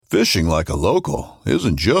Fishing like a local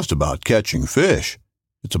isn't just about catching fish.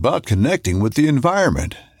 It's about connecting with the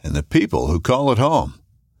environment and the people who call it home.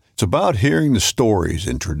 It's about hearing the stories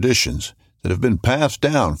and traditions that have been passed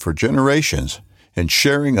down for generations and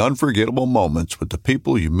sharing unforgettable moments with the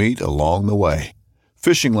people you meet along the way.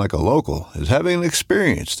 Fishing like a local is having an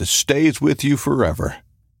experience that stays with you forever.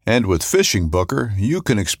 And with Fishing Booker, you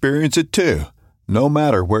can experience it too, no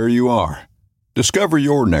matter where you are. Discover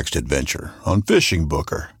your next adventure on Fishing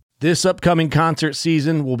Booker. This upcoming concert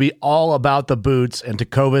season will be all about the boots, and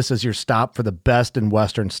Tecovas is your stop for the best in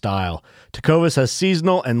Western style. Tecovas has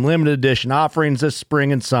seasonal and limited edition offerings this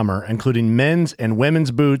spring and summer, including men's and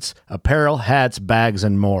women's boots, apparel, hats, bags,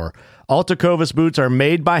 and more. All Tecovas boots are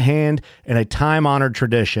made by hand in a time-honored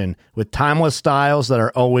tradition with timeless styles that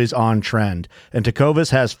are always on trend. And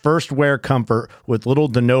Tecovas has first wear comfort with little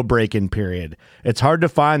to no break-in period. It's hard to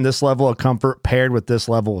find this level of comfort paired with this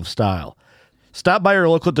level of style. Stop by your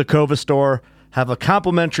local Tecovas store, have a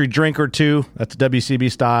complimentary drink or two, that's WCB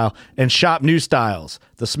style, and shop new styles.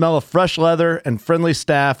 The smell of fresh leather and friendly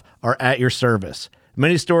staff are at your service.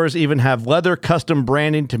 Many stores even have leather custom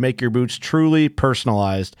branding to make your boots truly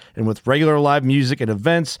personalized. And with regular live music and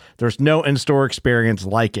events, there's no in-store experience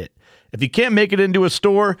like it. If you can't make it into a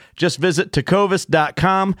store, just visit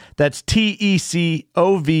tecovas.com. That's TECOVAS.com.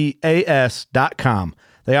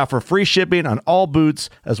 They offer free shipping on all boots,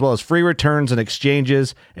 as well as free returns and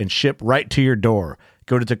exchanges, and ship right to your door.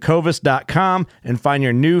 Go to tecovas.com and find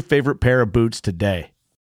your new favorite pair of boots today.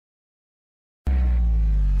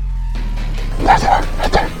 Right there.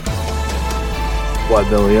 Why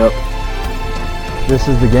belly up? This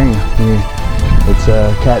is the game. It's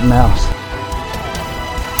cat and mouse.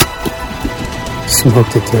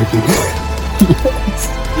 Smoked a turkey. Yes.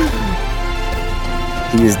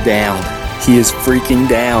 He is down. He is freaking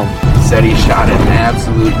down. Said he shot an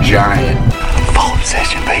absolute giant. Fall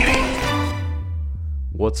obsession, baby.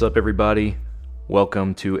 What's up, everybody?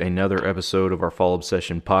 Welcome to another episode of our Fall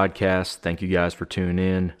Obsession podcast. Thank you guys for tuning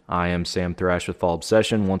in. I am Sam Thrash with Fall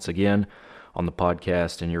Obsession once again on the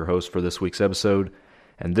podcast and your host for this week's episode.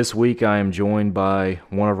 And this week I am joined by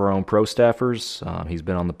one of our own pro staffers. He's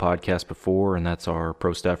been on the podcast before, and that's our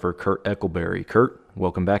pro staffer, Kurt Eckelberry. Kurt,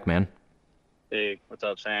 welcome back, man. Hey, what's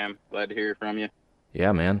up, Sam? Glad to hear from you.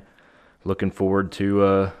 Yeah, man. Looking forward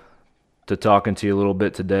to talking to you a little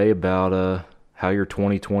bit today about how your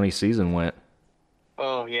 2020 season went.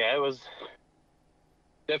 Oh, yeah, it was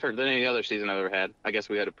different than any other season I've ever had. I guess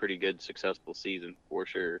we had a pretty good, successful season for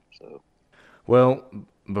sure. So, well,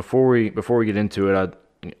 before we get into it,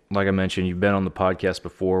 like I mentioned, you've been on the podcast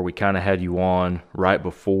before. We kind of had you on right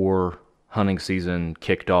before hunting season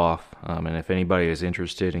kicked off, and if anybody is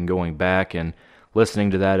interested in going back and listening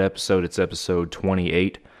to that episode, it's episode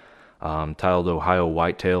 28, titled Ohio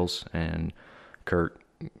Whitetails, and Kurt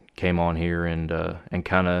came on here and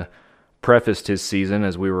kind of prefaced his season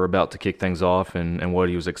as we were about to kick things off and what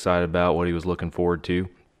he was excited about, what he was looking forward to.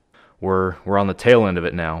 We're on the tail end of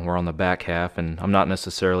it now. We're on the back half, and I'm not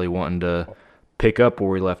necessarily wanting to pick up where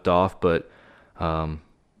we left off, but man,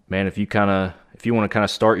 if you want to kind of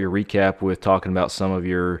start your recap with talking about some of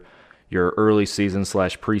your early season /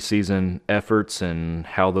 preseason efforts and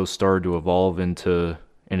how those started to evolve into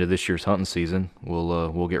this year's hunting season,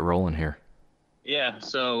 we'll get rolling here. Yeah,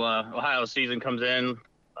 so Ohio season comes in,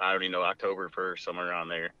 I don't even know, October 1st, somewhere around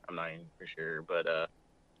there. I'm not even for sure, but I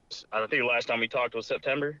think the last time we talked was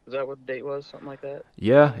September. Is that what the date was? Something like that?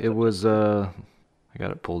 Yeah, it was. I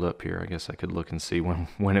got it pulled up here. I guess I could look and see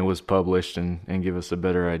when it was published and give us a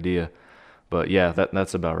better idea. But yeah,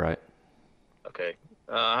 that's about right. Okay.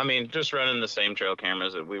 I mean, just running the same trail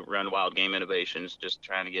cameras that we run Wild Game Innovations, just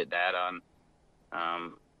trying to get data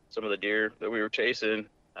on some of the deer that we were chasing.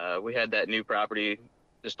 We had that new property,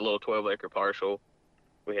 just a little 12-acre partial.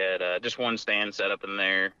 We had just one stand set up in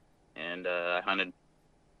there, and I hunted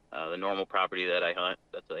the normal property that I hunt.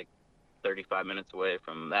 That's like 35 minutes away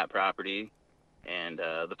from that property. And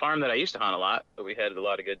the farm that I used to hunt a lot, that we had a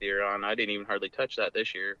lot of good deer on, I didn't even hardly touch that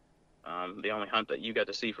this year. The only hunt that you got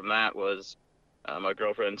to see from that was my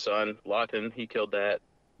girlfriend's son, Lawton. He killed that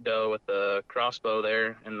doe with the crossbow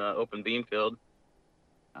there in the open bean field.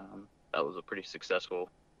 That was a pretty successful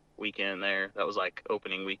weekend there. That was like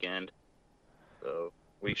opening weekend. So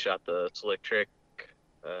we shot the Slick Trick,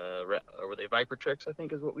 were they Viper Tricks, I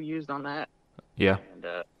think is what we used on that. Yeah. And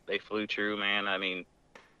they flew true, man. I mean,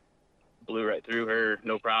 blew right through her,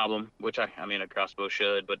 no problem, which I mean, a crossbow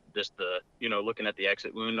should, but just looking at the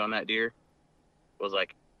exit wound on that deer was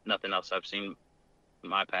like nothing else I've seen in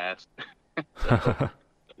my past. So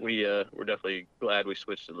we're definitely glad we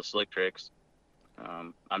switched to the Slick Tricks.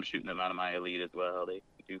 I'm shooting them out of my Elite as well. They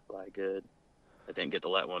do fly good. I didn't get to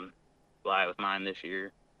let one fly with mine this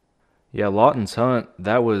year. Yeah, Lawton's hunt,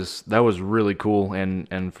 that was really cool,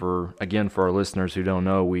 and for our listeners who don't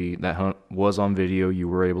know, that hunt was on video. You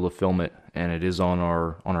were able to film it, and it is on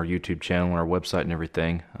our YouTube channel and our website and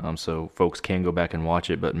everything. So folks can go back and watch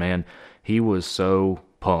it. But man, he was so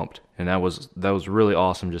pumped, and that was really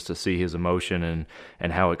awesome just to see his emotion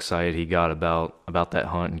and how excited he got about that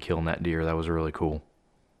hunt and killing that deer. That was really cool.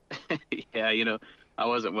 Yeah, I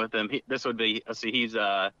wasn't with him. He's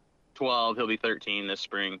 12. He'll be 13 this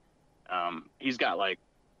spring. He's got like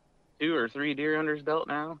 2 or 3 deer under his belt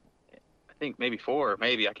now. I think maybe 4,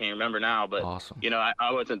 maybe, I can't remember now. But awesome.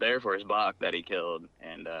 I wasn't there for his buck that he killed,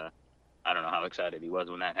 and I don't know how excited he was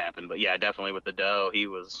when that happened. But yeah, definitely with the doe, he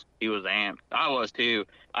was amped. I was too.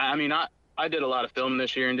 I did a lot of filming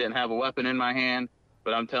this year and didn't have a weapon in my hand.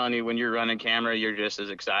 But I'm telling you, when you're running camera, you're just as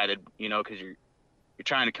excited, because you're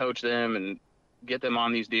trying to coach them and get them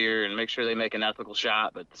on these deer and make sure they make an ethical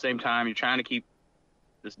shot. But at the same time, you're trying to keep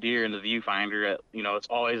this deer in the viewfinder at, it's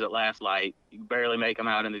always at last light. You can barely make them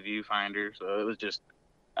out in the viewfinder. So it was just,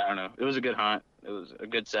 I don't know. It was a good hunt. It was a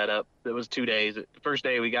good setup. It was 2 days. The first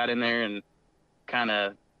day we got in there and kind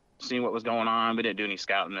of seen what was going on. We didn't do any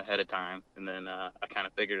scouting ahead of time. And then I kind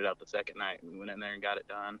of figured it out the second night. We went in there and got it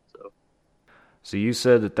done. So you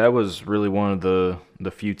said that was really one of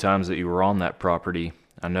the few times that you were on that property.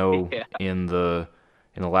 I know in the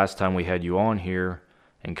last time we had you on here,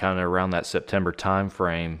 and kind of around that September time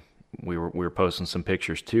frame, we were posting some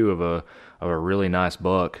pictures too of a really nice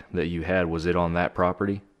buck that you had. Was it on that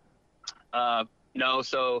property? No.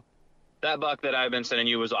 So that buck that I've been sending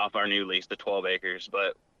you was off our new lease, the 12 acres.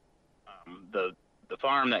 But the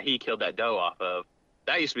farm that he killed that doe off of,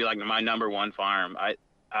 that used to be like my number one farm. I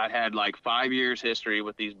had like 5 years history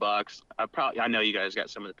with these bucks. I know you guys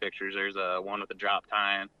got some of the pictures. There's one with a drop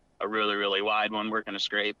tine, a really, really wide one working a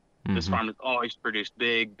scrape. Mm-hmm. This farm has always produced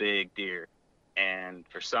big, big deer. And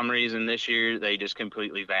for some reason this year, they just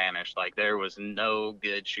completely vanished. Like, there was no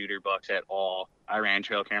good shooter bucks at all. I ran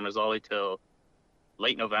trail cameras all the way till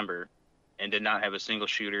late November and did not have a single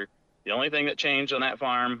shooter. The only thing that changed on that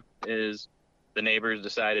farm is the neighbors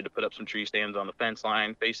decided to put up some tree stands on the fence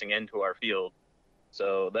line facing into our field.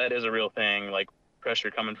 So that is a real thing. Like,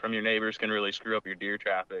 pressure coming from your neighbors can really screw up your deer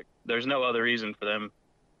traffic. There's no other reason for them.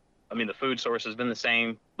 I mean, the food source has been the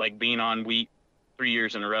same, like being on wheat 3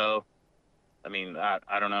 years in a row. I mean, I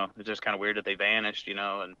don't know. It's just kind of weird that they vanished,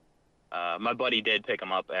 and my buddy did pick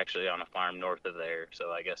them up actually on a farm north of there.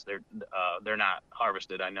 So I guess they're not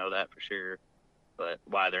harvested. I know that for sure. But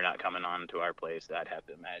why they're not coming on to our place, I'd have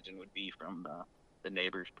to imagine would be from the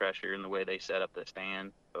neighbors' pressure and the way they set up the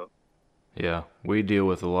stand. So. Yeah, we deal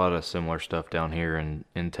with a lot of similar stuff down here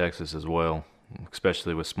in Texas as well,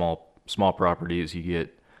 especially with small properties. You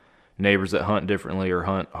get neighbors that hunt differently or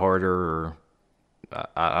hunt harder, or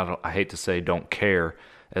I hate to say don't care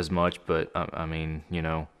as much, but I mean,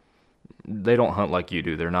 they don't hunt like you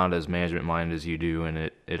do. They're not as management minded as you do, and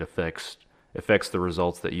it affects the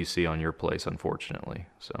results that you see on your place, unfortunately.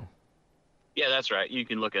 So. Yeah, that's right. You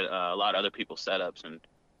can look at a lot of other people's setups, and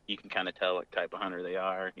you can kind of tell what type of hunter they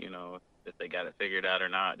are, if they got it figured out or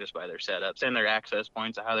not, just by their setups and their access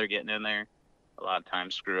points of how they're getting in there. A lot of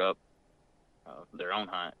times screw up their own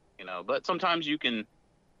hunt, but sometimes you can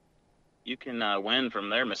win from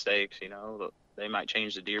their mistakes. They might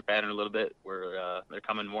change the deer pattern a little bit where they're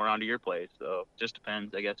coming more onto your place. So it just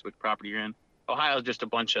depends, I guess, which property you're in. Ohio's just a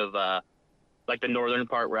bunch of like the northern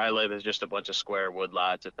part where I live is just a bunch of square wood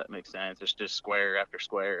lots, if that makes sense. It's just square after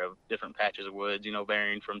square of different patches of woods,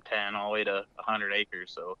 varying from 10 all the way to 100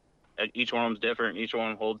 acres. So each one of them's different. Each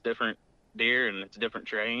one holds different deer, and it's different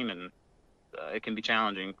terrain, and it can be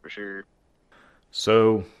challenging for sure.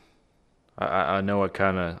 So I know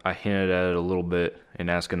I hinted at it a little bit in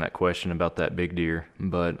asking that question about that big deer,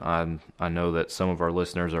 but I know that some of our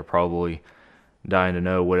listeners are probably dying to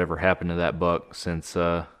know whatever happened to that buck, since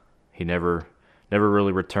he never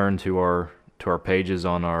really returned to our pages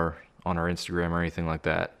on our Instagram or anything like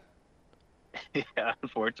that. Yeah,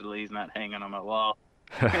 unfortunately, he's not hanging on my wall.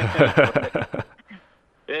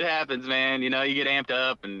 It happens, man. You get amped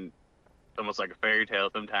up, and it's almost like a fairy tale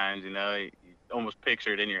sometimes. You almost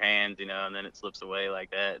picture it in your hands, and then it slips away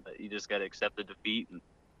like that. But you just got to accept the defeat and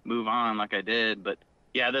move on, like I did. But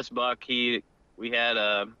yeah, this buck, we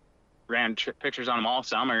had ran pictures on him all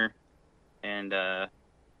summer, and I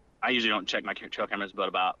usually don't check my trail cameras, but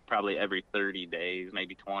about probably every 30 days,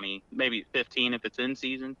 maybe 20, maybe 15 if it's in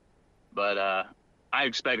season. But I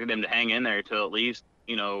expected him to hang in there till at least,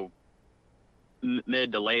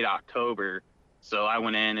 mid to late October. So I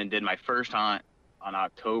went in and did my first hunt on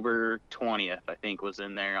October 20th, I think, was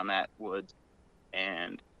in there on that woods.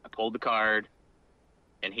 And I pulled the card,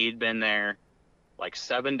 and he'd been there like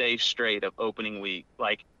 7 days straight of opening week,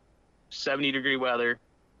 like 70-degree weather,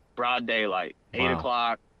 broad daylight, 8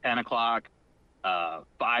 o'clock, 10 o'clock, 5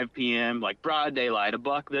 p.m., like broad daylight. A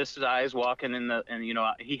buck this size walking in and you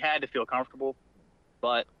know, he had to feel comfortable.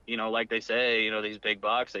 But, you know, like they say, you know, these big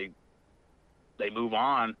bucks, they move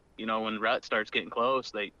on. You know, when rut starts getting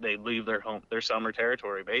close, they leave their summer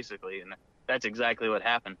territory, basically. And that's exactly what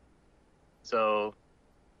happened. So,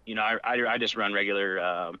 you know, I just run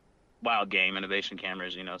regular wild game innovation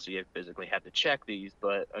cameras, you know, so you physically have to check these.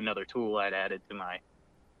 But another tool I'd added to my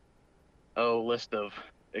list of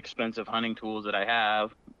expensive hunting tools that I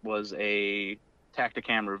have was a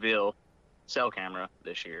Tactacam Reveal cell camera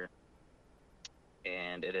this year.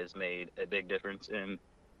 And it has made a big difference in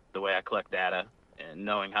the way I collect data and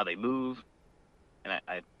knowing how they move. And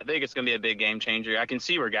I think it's going to be a big game changer. I can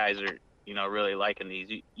see where guys are, you know, really liking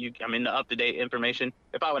these. I mean, the up-to-date information.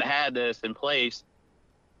 If I would have had this in place,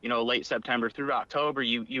 you know, late September through October,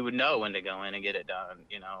 you would know when to go in and get it done.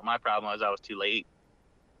 You know, my problem was I was too late,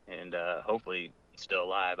 and hopefully he's still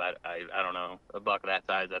alive. I don't know, a buck that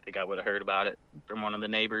size, I think I would have heard about it from one of the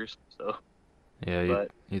neighbors. So yeah,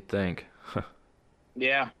 you'd think.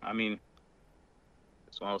 Yeah, I mean,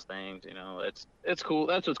 it's one of those things, you know, it's cool.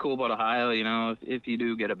 That's what's cool about Ohio, you know, if you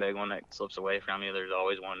do get a big one that slips away from you, there's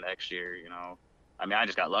always one next year, you know. I mean, I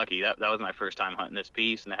just got lucky. That was my first time hunting this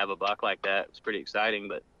piece, and to have a buck like that was pretty exciting,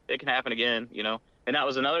 but it can happen again, you know. And that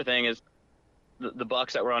was another thing is the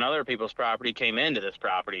bucks that were on other people's property came into this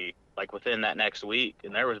property like within that next week,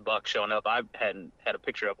 and there was bucks showing up I hadn't had a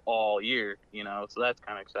picture of all year, you know, so that's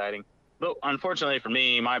kind of exciting. But unfortunately for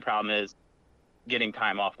me, my problem is getting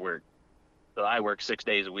time off work. So I work 6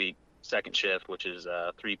 days a week, second shift, which is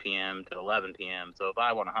 3 p.m. to 11 p.m. So if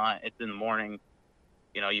I want to hunt, it's in the morning.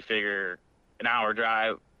 You know, you figure an hour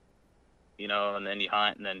drive, you know, and then you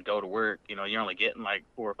hunt and then go to work. You know, you're only getting like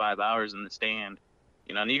 4 or 5 hours in the stand.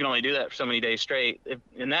 You know, and you can only do that for so many days straight.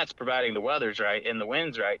 And that's providing the weather's right and the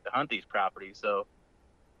wind's right to hunt these properties. So,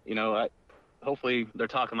 you know, hopefully they're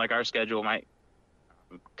talking like our schedule might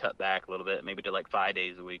cut back a little bit, maybe to like 5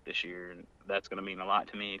 days a week this year, and that's going to mean a lot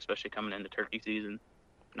to me, especially coming into turkey season,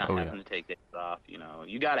 not having to take days off. You know,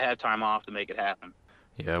 you got to have time off to make it happen.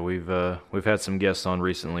 Yeah, we've had some guests on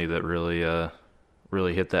recently that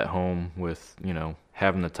really hit that home with, you know,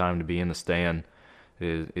 having the time to be in the stand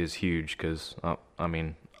is huge, because I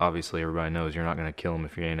mean, obviously everybody knows you're not going to kill them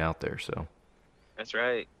if you ain't out there. So that's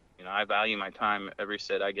right. You know, I value my time every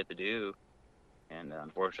sit I get to do. And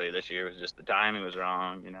unfortunately, this year was just the timing was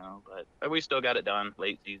wrong, you know. But we still got it done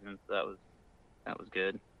late season, so that was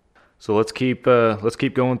good. So let's keep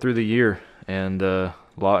going through the year. And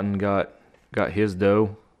Lawton got his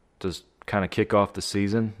doe to kind of kick off the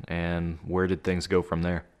season. And where did things go from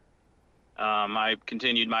there? I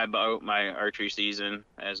continued my archery season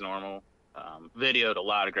as normal. Videoed a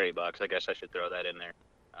lot of great bucks. I guess I should throw that in there.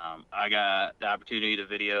 I got the opportunity to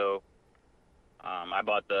video. I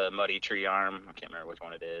bought the Muddy Tree arm. I can't remember which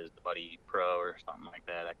one it is, the Muddy Pro or something like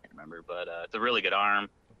that. I can't remember, but it's a really good arm.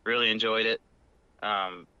 Really enjoyed it.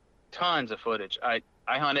 Tons of footage. I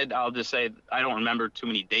hunted, I'll just say, I don't remember too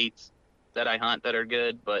many dates that I hunt that are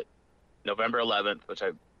good, but November 11th, which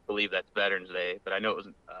I believe that's Veterans Day, but I know it was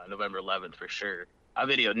November 11th for sure. I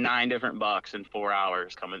videoed 9 different bucks in 4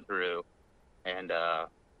 hours coming through, and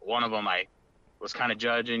one of them I was kind of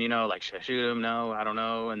judging, you know, like, should I shoot him? No, I don't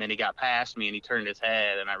know. And then he got past me and he turned his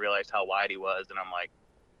head, and I realized how wide he was, and I'm like,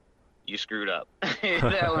 you screwed up.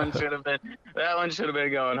 that one should have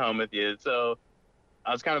been going home with you. So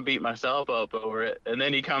I was kind of beating myself up over it. And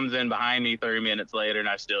then he comes in behind me 30 minutes later, and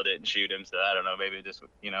I still didn't shoot him. So I don't know, maybe just,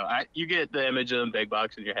 you know, you get the image of them big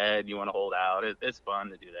bucks in your head. You want to hold out. It's fun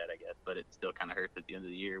to do that, I guess, but it still kind of hurts at the end of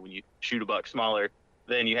the year when you shoot a buck smaller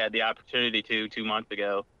than you had the opportunity to 2 months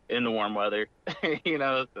ago in the warm weather, you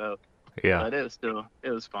know. So yeah, but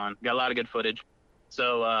it was fun. Got a lot of good footage.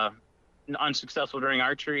 So unsuccessful during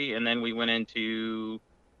archery, and then we went into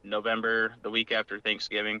November, the week after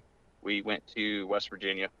Thanksgiving. We went to West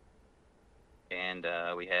Virginia, and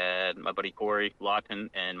we had my buddy Corey Lawton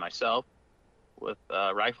and myself with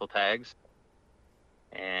rifle tags,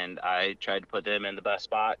 and I tried to put them in the best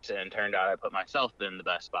spots, and turned out I put myself in the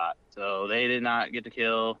best spot. So they did not get to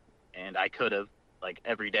kill, and I could have, like,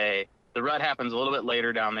 every day. The rut happens a little bit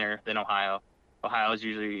later down there than Ohio. Ohio is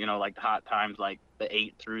usually, you know, like the hot times, like the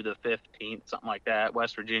 8th through the 15th, something like that.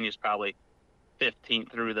 West Virginia is probably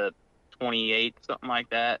 15th through the 28th, something like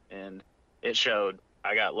that. And it showed.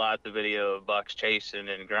 I got lots of video of bucks chasing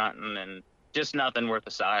and grunting, and just nothing worth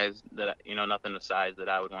the size that, you know, nothing the size that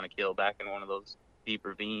I would want to kill back in one of those deep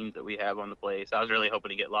ravines that we have on the place. I was really hoping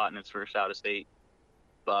to get Lawton his first out of state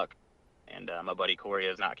buck, And my buddy Corey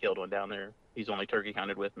has not killed one down there. He's only turkey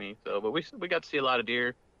hunted with me. So, but we got to see a lot of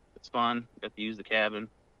deer. It's fun. Got to use the cabin.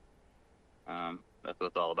 That's what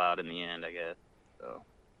it's all about in the end, I guess. So.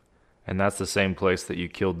 And that's the same place that you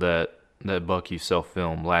killed that buck you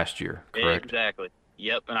self-filmed last year, correct? Exactly.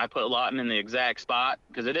 Yep. And I put Lawton in the exact spot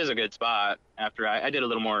because it is a good spot. After I did a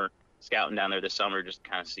little more scouting down there this summer just to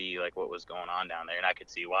kind of see like what was going on down there, and I could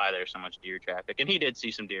see why there's so much deer traffic. And he did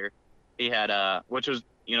see some deer. He had which was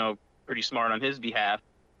pretty smart on his behalf.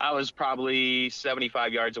 I was probably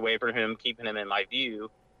 75 yards away from him, keeping him in my view,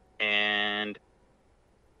 and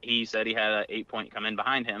he said he had an 8-point come in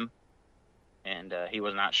behind him, and he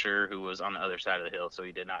was not sure who was on the other side of the hill, so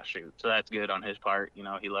he did not shoot. So that's good on his part.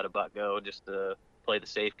 He let a buck go just to play the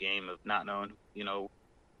safe game of not knowing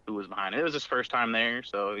who was behind it. It was his first time there,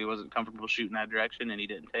 so he wasn't comfortable shooting that direction, and he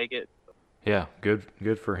didn't take it. Yeah,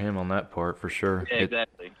 good for him on that part, for sure. Yeah,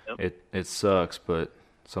 exactly. Yep. It sucks, but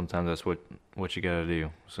sometimes that's what you got to do.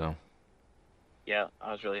 So. Yeah,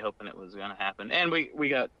 I was really hoping it was going to happen, and we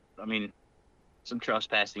got, some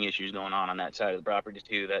trespassing issues going on that side of the property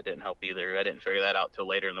too. That didn't help either. I didn't figure that out till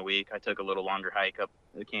later in the week. I took a little longer hike up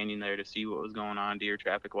the canyon there to see what was going on deer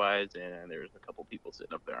traffic wise, and there was a couple people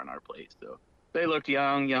sitting up there on our place. So they looked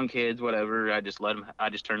young kids, whatever. I just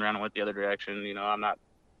turned around and went the other direction. I'm not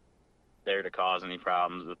there to cause any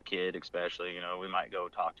problems with the kid, especially. We might go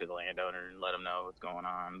talk to the landowner and let him know what's going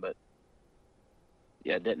on, but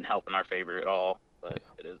yeah, it didn't help in our favor at all. But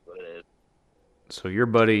It is what it is. So your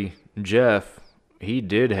buddy Jeff, he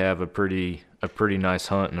did have a pretty nice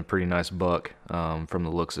hunt and a pretty nice buck from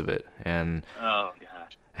the looks of it. And oh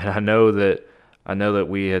gosh. And I know that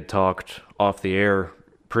we had talked off the air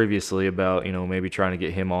previously about maybe trying to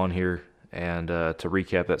get him on here and to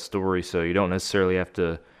recap that story. So you don't necessarily have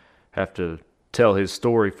to tell his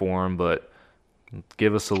story for him, but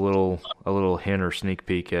give us a little hint or sneak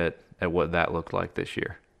peek at what that looked like this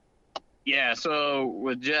year. Yeah, so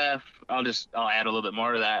with Jeff, I'll add a little bit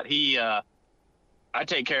more to that. I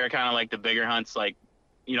take care of kind of like the bigger hunts. Like,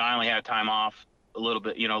 I only have time off a little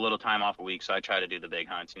bit, a little time off a week. So I try to do the big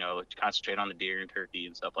hunts, concentrate on the deer and turkey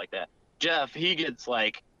and stuff like that. Jeff, he gets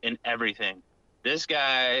like in everything. This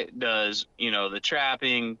guy does, the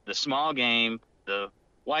trapping, the small game, the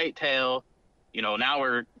whitetail, now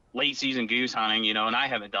we're late season goose hunting, and I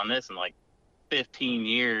haven't done this in like 15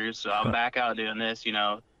 years. So I'm back out doing this,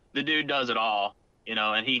 the dude does it all,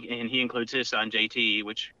 and he includes his son, JT,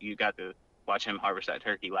 which you got to watch him harvest that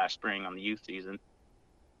turkey last spring on the youth season.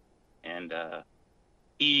 And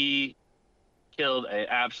he killed an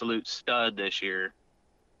absolute stud this year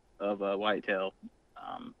of whitetail.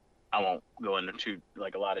 I won't go into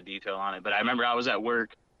a lot of detail on it, but I remember I was at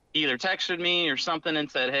work. He either texted me or something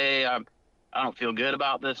and said, "Hey, I don't feel good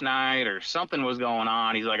about this night," or something was going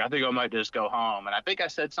on. He's like, "I think I might just go home." And I think I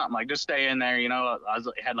said something like, "Just stay in there." I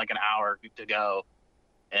had like an hour to go.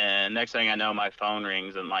 And next thing I know, my phone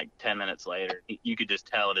rings, and like 10 minutes later, you could just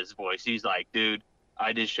tell in his voice. He's like, "Dude,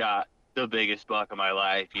 I just shot the biggest buck of my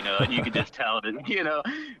life," and you could just tell it, and,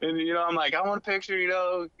 I'm like, "I want a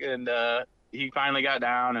picture," and he finally got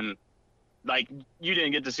down, and like, you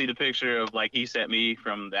didn't get to see the picture of like he sent me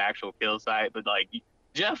from the actual kill site, but like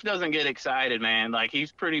Jeff doesn't get excited, man. Like,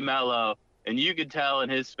 he's pretty mellow, and you could tell in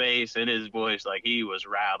his face and his voice, like he was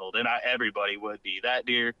rattled, and everybody would be. That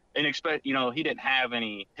deer, and he didn't have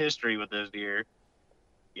any history with this deer.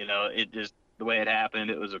 It just, the way it happened,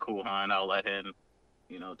 it was a cool hunt. I'll let him,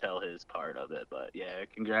 tell his part of it. But yeah,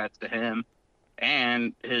 congrats to him.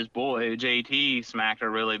 And his boy, JT, smacked a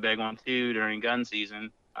really big one too during gun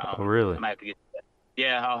season. Oh, really? I might have to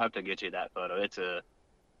I'll have to get you that photo. It's a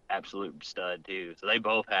absolute stud too. So they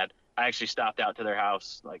both had, I actually stopped out to their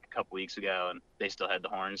house like a couple weeks ago, and they still had the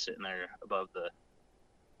horns sitting there above the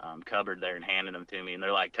cupboard there and handing them to me, and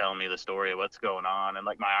they're like telling me the story of what's going on, and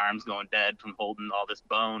like my arm's going dead from holding all this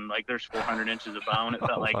bone. Like, there's 400 inches of bone. It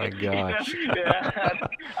felt like, my gosh. Yeah,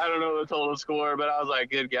 I don't know the total score, but I was like,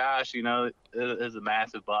 good gosh, it was a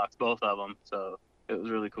massive box, both of them. So it was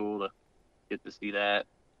really cool to get to see that.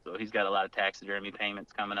 So he's got a lot of taxidermy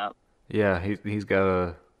payments coming up. Yeah, he's got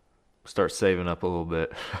to start saving up a little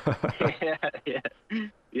bit.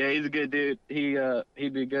 Yeah, he's a good dude.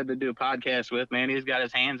 He'd be good to do a podcast with, man. He's got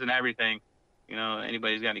his hands in everything.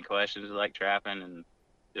 Anybody's got any questions like trapping and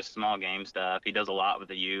just small game stuff. He does a lot with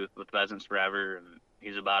the youth, with Pheasants Forever, and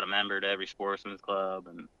he's about a member to every sportsman's club,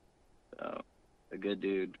 and so a good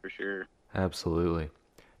dude for sure. Absolutely.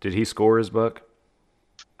 Did he score his buck?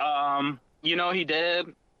 He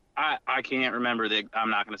did. I can't remember I'm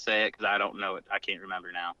not going to say it because I don't know it. I can't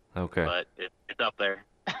remember now. Okay. But it's up there.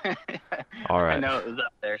 All right. I know it was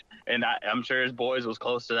up there. And I'm sure his boys was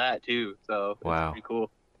close to that too. So wow. it's pretty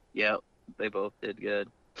cool. Yeah. they both did good.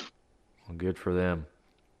 Well, good for them.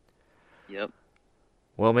 Yep.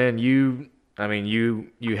 Well, man, you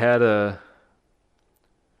had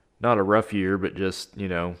not a rough year, but just,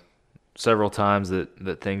 several times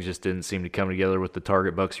that things just didn't seem to come together with the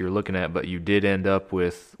target bucks you were looking at, but you did end up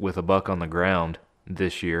with a buck on the ground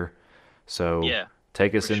this year. So Yeah,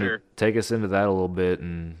 take us into sure. that a little bit,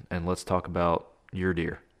 and let's talk about your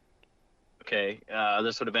deer. Okay,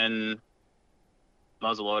 this would have been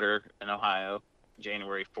muzzleloader in Ohio,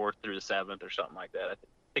 January 4th through the 7th or something like that. I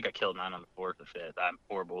think I killed mine on the 4th or 5th. I'm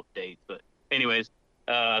horrible with dates, but anyways,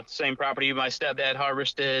 same property my stepdad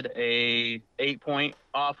harvested a 8-point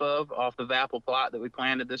off the Vapple plot that we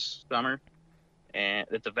planted this summer, and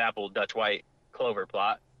it's a Vapple Dutch White clover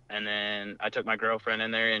plot. And then I took my girlfriend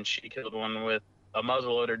in there, and she killed one with a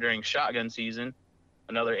muzzleloader during shotgun season,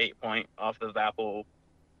 another 8-point off the Vapple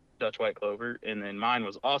Dutch White clover, and then mine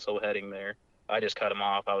was also heading there. I just cut them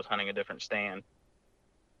off. I was hunting a different stand.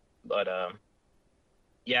 But,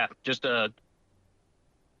 yeah, just I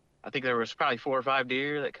think there was probably 4 or 5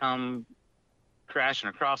 deer that come crashing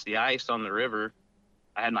across the ice on the river.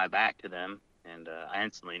 I had my back to them, and I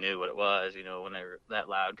instantly knew what it was, when they were that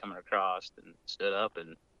loud coming across, and stood up,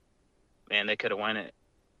 and, man, they could have went it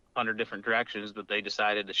 100 different directions, but they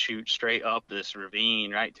decided to shoot straight up this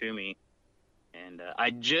ravine right to me. And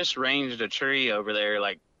I just ranged a tree over there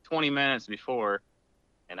like 20 minutes before,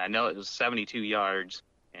 and I know it was 72 yards,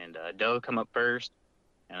 and doe come up first,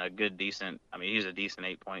 and he's a decent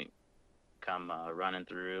 8-point come running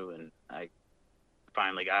through, and I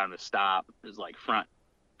finally got him to stop. It was like front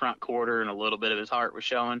quarter, and a little bit of his heart was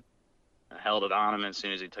showing. I held it on him, and as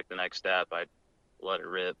soon as he took the next step, I let it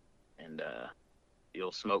rip, and the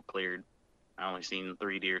old smoke cleared. I only seen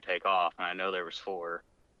 3 deer take off, and I know there was 4.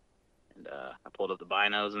 And I pulled up the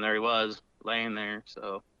binos, and there he was, laying there.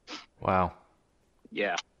 So, Wow.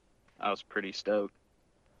 Yeah, I was pretty stoked.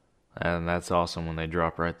 And that's awesome when they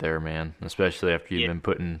drop right there, man. Especially after you've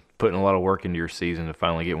been putting a lot of work into your season to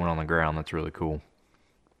finally get one on the ground. That's really cool.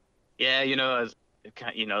 Yeah,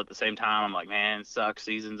 at the same time, I'm like, man, it sucks.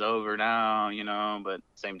 Season's over now, But at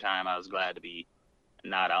the same time, I was glad to be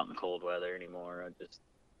not out in the cold weather anymore.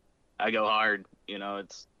 I go hard.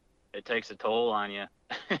 It takes a toll on you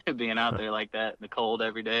being out there like that in the cold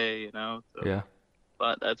every day, So, yeah.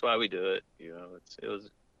 But that's why we do it. It was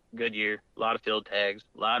a good year. A lot of field tags,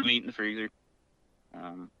 a lot of meat in the freezer.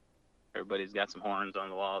 Everybody's got some horns on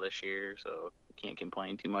the wall this year, so can't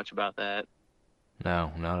complain too much about that.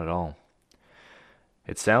 No, not at all.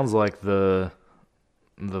 It sounds like the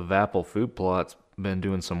Vapple food plot's been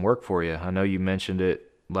doing some work for you. I know you mentioned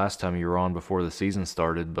it last time you were on before the season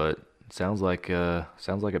started, but it sounds like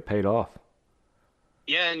it paid off.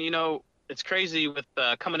 Yeah, and it's crazy with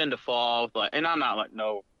coming into fall, and I'm not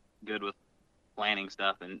no good with planning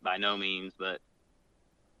stuff, and by no means, but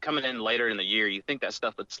coming in later in the year, you think that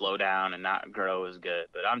stuff would slow down and not grow as good.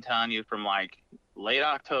 But I'm telling you, from like late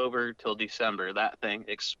October till December, that thing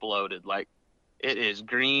exploded. Like, it is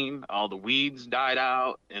green, all the weeds died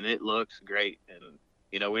out, and it looks great. And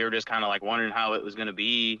we were just kind of like wondering how it was going to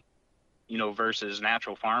be, versus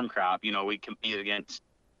natural farm crop. We compete against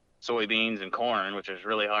soybeans and corn, which is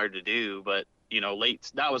really hard to do. But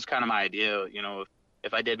that was kind of my idea.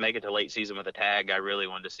 If I did make it to late season with a tag, I really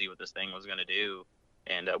wanted to see what this thing was going to do.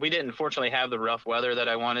 And we didn't, fortunately, have the rough weather that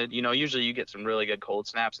I wanted. Usually you get some really good cold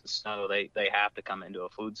snaps and snow. They have to come into a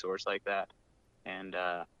food source like that. And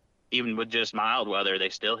even with just mild weather, they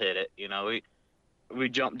still hit it. We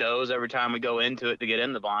jump does every time we go into it to get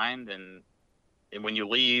in the blind. And when you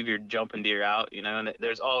leave, you're jumping deer out, and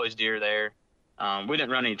there's always deer there. We didn't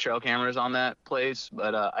run any trail cameras on that place,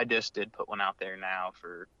 but I just did put one out there now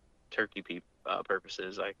for turkey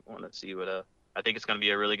purposes. I want to see what I think it's going to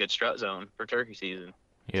be a really good strut zone for turkey season.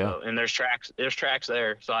 Yeah. So, and there's tracks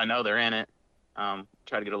there, so I know they're in it.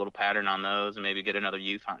 Try to get a little pattern on those, and maybe get another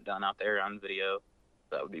youth hunt done out there on video.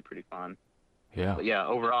 That would be pretty fun. Yeah. But yeah,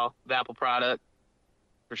 overall, Vapple product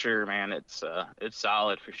for sure, man. It's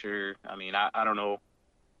solid for sure. I don't know.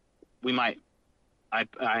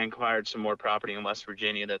 I inquired some more property in West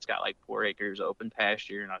Virginia that's got like 4 acres open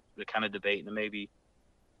pasture, and I'm kind of debating to maybe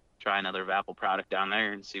try another Vapple product down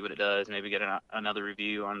there and see what it does. Maybe get another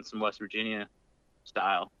review on some West Virginia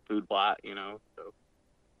style food plot, So.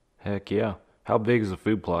 Heck yeah. How big is the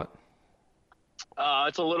food plot?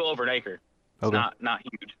 It's a little over an acre. It's Okay. not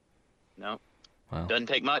huge. No. Wow. Doesn't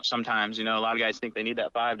take much sometimes. A lot of guys think they need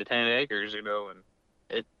that 5 to 10 acres, and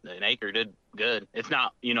an acre did good. It's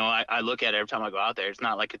not, I look at it every time I go out there. It's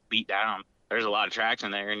not like it's beat down. There's a lot of tracks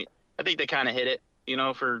in there, and I think they kind of hit it,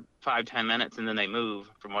 for 5-10 minutes, and then they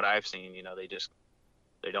move. From what I've seen, they just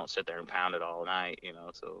they don't sit there and pound it all night,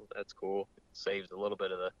 so that's cool. It saves a little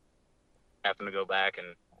bit of the having to go back and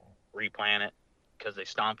replant it because they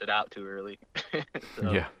stomped it out too early.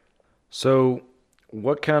 Yeah. So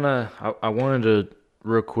what kind of, I wanted to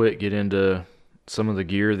real quick get into some of the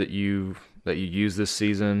gear that you use this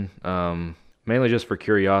season, mainly just for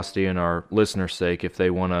curiosity and our listeners' sake, if they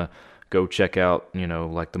want to go check out,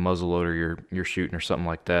 like the muzzleloader you're shooting or something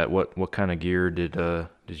like that. What kind of gear did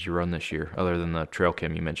you run this year, other than the trail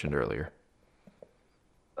cam you mentioned earlier?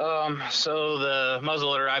 So the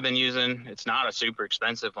muzzleloader I've been using, it's not a super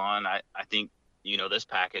expensive one. I think, this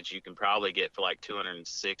package you can probably get for like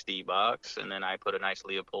 $260, and then I put a nice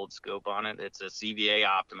Leopold scope on it. It's a CVA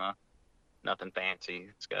Optima, nothing fancy.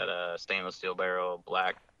 It's got a stainless steel barrel,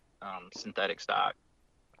 black synthetic stock.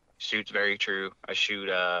 Shoots very true. I shoot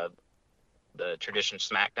the Tradition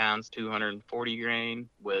Smackdowns 240 grain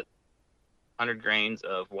with 100 grains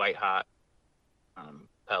of white hot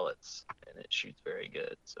pellets, and it shoots very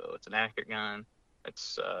good. So it's an accurate gun.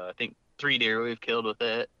 It's I think 3 deer we've killed with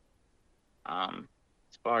it.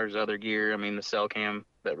 As far as other gear, the cell cam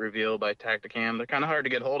that Reveal by Tacticam, they're kind of hard to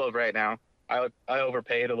get hold of right now. I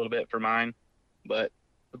overpaid a little bit for mine, but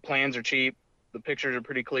the plans are cheap. The pictures are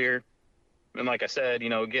pretty clear. And like I said,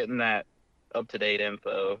 getting that up-to-date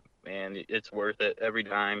info, man, it's worth it every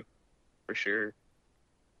time for sure.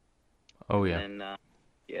 Oh, yeah. And,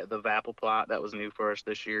 the Vapple plot, that was new for us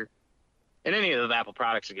this year. And any of the Vapple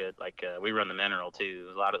products are good. Like, we run the Mineral, too.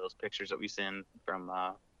 A lot of those pictures that we send from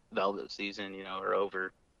Velvet season, are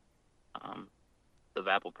over the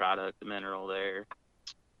Vapple product, the Mineral there.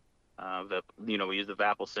 We use the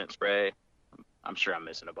Vapple scent spray. I'm sure I'm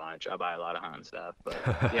missing a bunch. I buy a lot of hunting stuff, but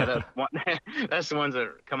yeah, that's the ones that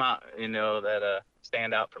come out, that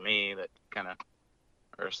stand out for me, that kind of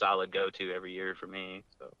are a solid go-to every year for me.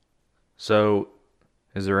 So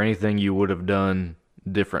is there anything you would have done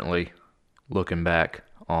differently looking back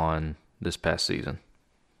on this past season?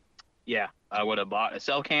 Yeah, I would have bought a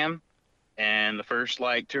cell cam, and the first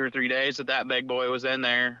 2 or 3 days that big boy was in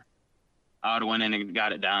there, I would have went in and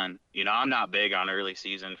got it done. I'm not big on early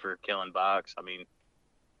season for killing bucks.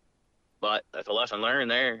 But that's a lesson learned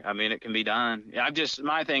there. It can be done.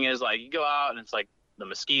 My thing is, you go out and it's the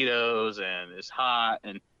mosquitoes and it's hot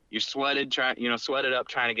and you're sweated up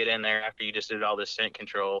trying to get in there after you just did all this scent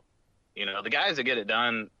control. The guys that get it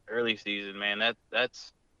done early season, man,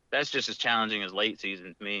 that's just as challenging as late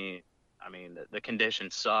season to me. The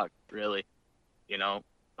conditions suck, really. The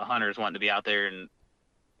hunters want to be out there in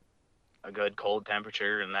a good cold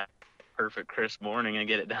temperature and that perfect crisp morning and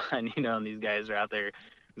get it done, and these guys are out there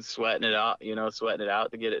sweating it out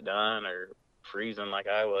to get it done, or freezing like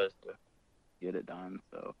I was to get it done.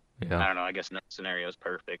 So yeah. I don't know, I guess no scenario is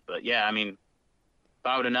perfect, but yeah, if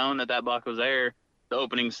I would have known that buck was there the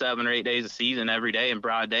opening 7 or 8 days of season every day in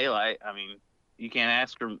broad daylight, you can't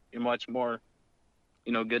ask for much more,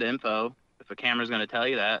 good info. If a camera's going to tell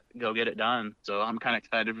you that, go get it done. So I'm kind of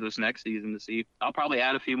excited for this next season to see. I'll probably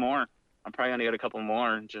add a few more. I'm probably going to get a couple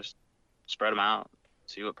more and just spread them out,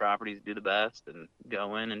 see what properties do the best, and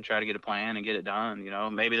go in and try to get a plan and get it done.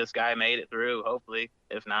 Maybe this guy made it through, hopefully.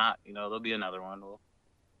 If not, there'll be another one. We'll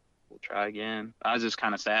try again. I was just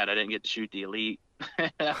kind of sad I didn't get to shoot the elite.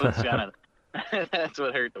 That was that's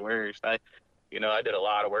what hurt the worst. I did a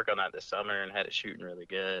lot of work on that this summer and had it shooting really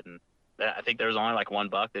good. And I think there was only 1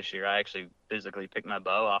 buck this year. I actually physically picked my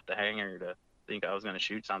bow off the hanger to think I was going to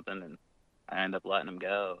shoot something, and I ended up letting him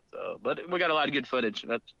go. So, but we got a lot of good footage.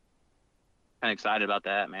 That's kind of excited about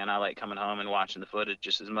that, man. I like coming home and watching the footage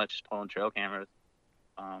just as much as pulling trail cameras.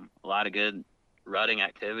 A lot of good rutting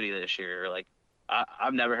activity this year.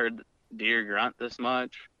 I've never heard deer grunt this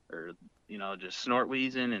much, or just snort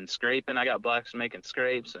wheezing and scraping. I got bucks making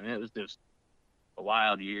scrapes, and it was just a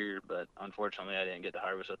wild year. But unfortunately, I didn't get to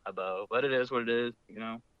harvest with my bow. But it is what it is.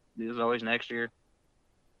 There's always next year.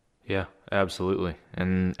 Yeah, absolutely,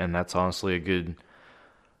 and that's honestly a good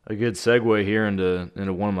segue here into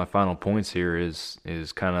one of my final points here is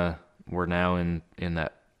kind of, we're now in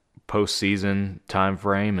that postseason time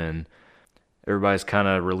frame, and everybody's kind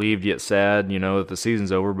of relieved yet sad, that the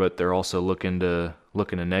season's over, but they're also looking to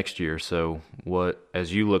next year. So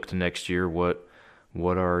as you look to next year, what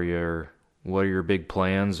are your big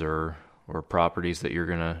plans or properties that you're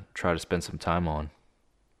gonna try to spend some time on?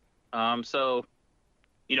 So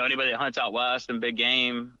anybody that hunts out west and big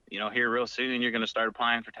game, here real soon, you're going to start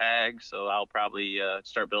applying for tags. So I'll probably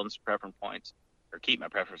start building some preference points, or keep my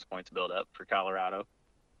preference points built up for Colorado.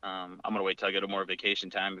 I'm going to wait till I get more vacation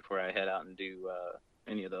time before I head out and do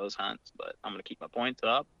any of those hunts, but I'm going to keep my points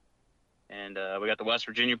up. And we got the West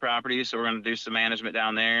Virginia property, so we're going to do some management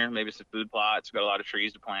down there, maybe some food plots. We've got a lot of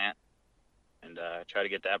trees to plant. and try to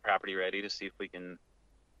get that property ready to see if we can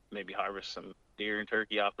maybe harvest some deer and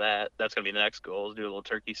turkey off that. That's going to be the next goal, is do a little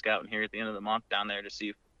turkey scouting here at the end of the month down there to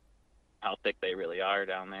see how thick they really are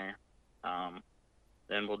down there.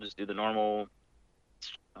 Then we'll just do the normal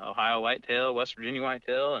Ohio whitetail, West Virginia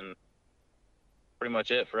whitetail, and pretty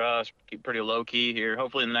much it for us. Keep pretty low key here.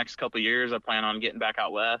 Hopefully in the next couple of years, I plan on getting back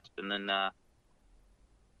out west, and then I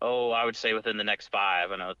would say within the next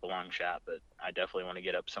 5. I know it's a long shot, but I definitely want to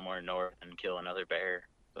get up somewhere north and kill another bear.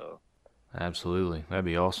 So Absolutely. That'd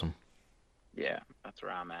be awesome. yeah, that's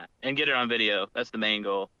where I'm at, and get it on video. That's the main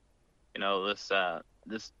goal. You know, this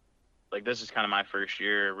is kind of my first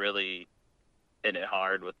year really hitting it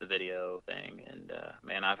hard with the video thing, and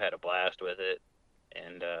man, I've had a blast with it.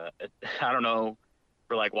 And I don't know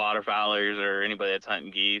for like waterfowlers or anybody that's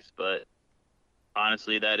hunting geese, but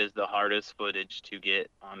honestly, that is the hardest footage to get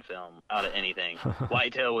on film out of anything.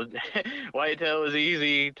 Whitetail was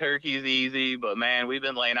easy, turkey's easy, but man, we've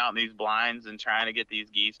been laying out in these blinds and trying to get these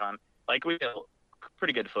geese on. Like, we get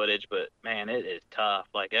pretty good footage, but man, it is tough.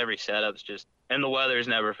 Like, every setup's just, and the weather's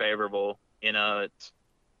never favorable. You know, it's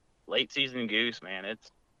late season goose, man.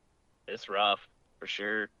 It's rough for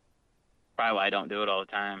sure. Probably why I don't do it all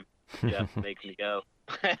the time. Jeff makes me go.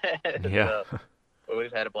 Yeah. But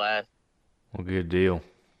we've had a blast. Well, good deal.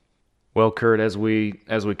 Well, Kurt, as we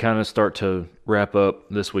kind of start to wrap up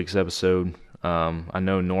this week's episode, I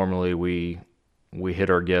know normally we hit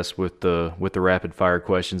our guests with the rapid fire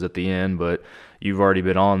questions at the end, but you've already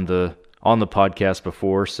been on the podcast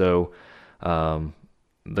before, so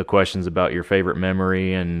the questions about your favorite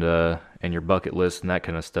memory and your bucket list and that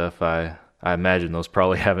kind of stuff, I imagine those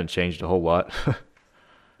probably haven't changed a whole lot.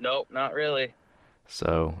 Nope, not really.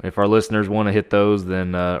 So if our listeners want to hit those,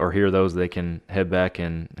 then or hear those, they can head back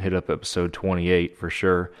and hit up episode 28 for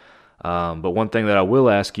sure. But one thing that I will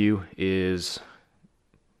ask you is,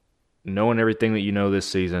 knowing everything that you know this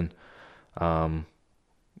season,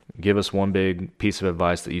 give us one big piece of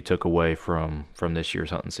advice that you took away from this year's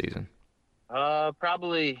hunting season.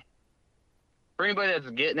 Probably for anybody that's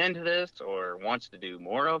getting into this or wants to do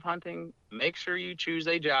more of hunting, make sure you choose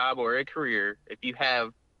a job or a career if you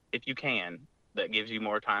can, that gives you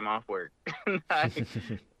more time off work.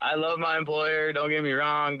 I love my employer, don't get me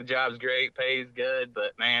wrong, the job's great, pays good,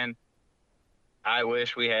 but man, I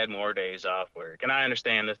wish we had more days off work. And I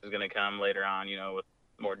understand this is going to come later on, you know, with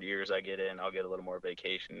more years I get in, I'll get a little more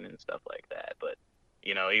vacation and stuff like that. But,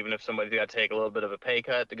 you know, even if somebody's got to take a little bit of a pay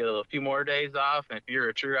cut to get a few more days off, and if you're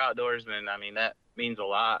a true outdoorsman, I mean, that means a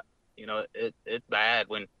lot. You know, it's bad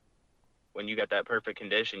when you got that perfect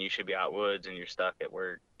condition, you should be out woods and you're stuck at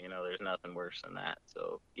work. You know, there's nothing worse than that.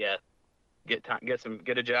 So yeah, get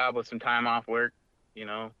a job with some time off work. You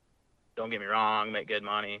know, don't get me wrong, make good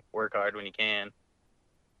money, work hard when you can.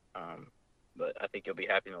 But I think you'll be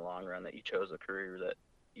happy in the long run that you chose a career that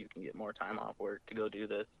you can get more time off work to go do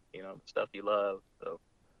this, you know, stuff you love. So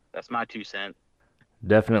that's my 2 cents.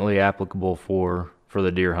 Definitely applicable for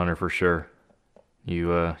the deer hunter for sure.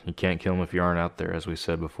 You can't kill them if you aren't out there, as we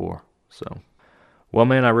said before. So, well,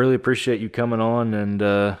 man, I really appreciate you coming on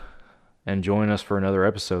and joining us for another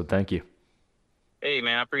episode. Thank you. Hey,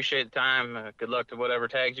 man, I appreciate the time. Good luck to whatever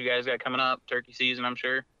tags you guys got coming up. Turkey season, I'm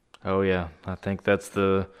sure. Oh yeah, I think that's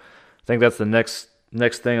the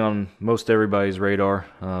next thing on most everybody's radar.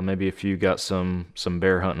 Maybe a few got some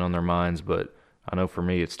bear hunting on their minds, but I know for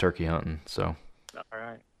me it's turkey hunting. So. All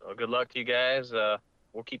right. Well, good luck to you guys.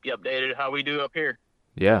 We'll keep you updated how we do up here.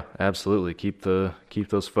 Yeah, absolutely. Keep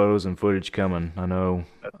those photos and footage coming. I know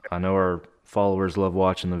our followers love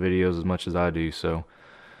watching the videos as much as I do, so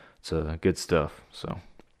it's good stuff. So.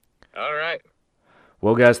 All right.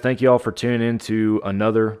 Well, guys, thank you all for tuning in to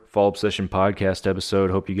another Fall Obsession podcast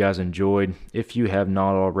episode. Hope you guys enjoyed. If you have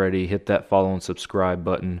not already, hit that follow and subscribe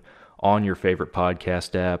button on your favorite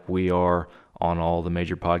podcast app. We are on all the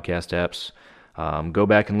major podcast apps. Go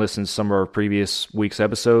back and listen to some of our previous week's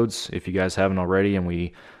episodes if you guys haven't already, and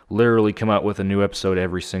we literally come out with a new episode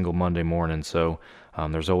every single Monday morning, so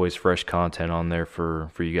there's always fresh content on there for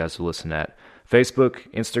you guys to listen at.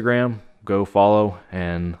 Facebook, Instagram, go follow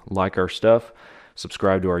and like our stuff.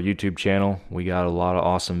 Subscribe to our YouTube channel. We got a lot of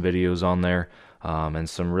awesome videos on there, and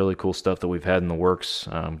some really cool stuff that we've had in the works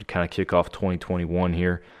to kind of kick off 2021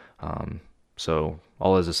 here. So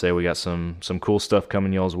all as I say, we got some cool stuff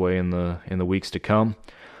coming y'all's way in the weeks to come.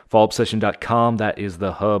 FallObsession.com, that is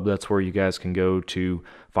the hub. That's where you guys can go to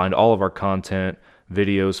find all of our content,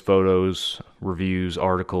 videos, photos, reviews,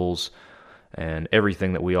 articles, and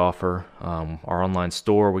everything that we offer. Our online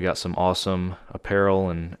store, we got some awesome apparel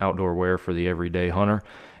and outdoor wear for the everyday hunter.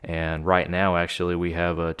 And right now, actually, we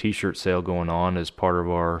have a t-shirt sale going on as part of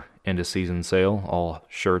our end of season sale. All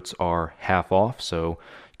shirts are half off, so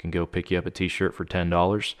you can go pick you up a t-shirt for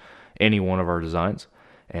 $10, any one of our designs.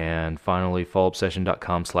 And finally,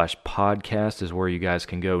 fallobsession.com/podcast is where you guys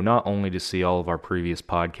can go not only to see all of our previous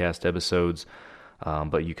podcast episodes,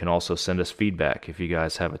 but you can also send us feedback. If you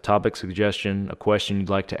guys have a topic suggestion, a question you'd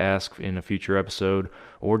like to ask in a future episode,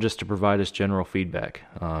 or just to provide us general feedback,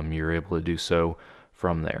 you're able to do so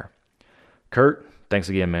from there. Kurt, thanks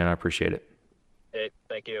again, man. I appreciate it. Hey,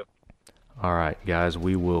 thank you. All right, guys,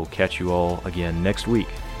 we will catch you all again next week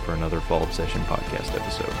for another Fall Obsession podcast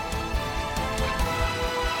episode.